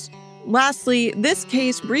documentaries. Lastly, this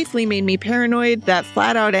case briefly made me paranoid that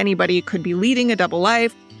flat out anybody could be leading a double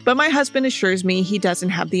life, but my husband assures me he doesn't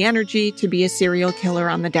have the energy to be a serial killer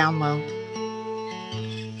on the down low.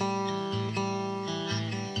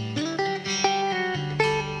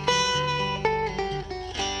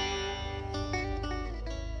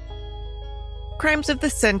 Crimes of the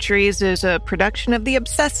Centuries is a production of the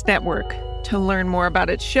Obsessed Network. To learn more about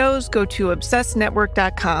its shows, go to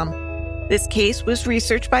obsessednetwork.com. This case was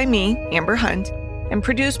researched by me, Amber Hunt, and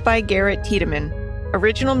produced by Garrett Tiedemann.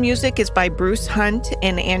 Original music is by Bruce Hunt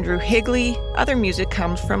and Andrew Higley. Other music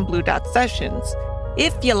comes from Blue Dot Sessions.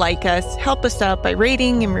 If you like us, help us out by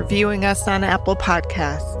rating and reviewing us on Apple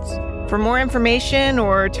Podcasts. For more information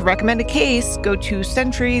or to recommend a case, go to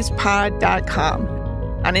centuriespod.com.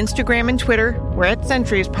 On Instagram and Twitter, we're at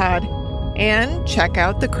CenturiesPod. And check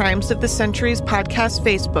out the Crimes of the Centuries podcast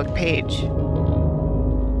Facebook page.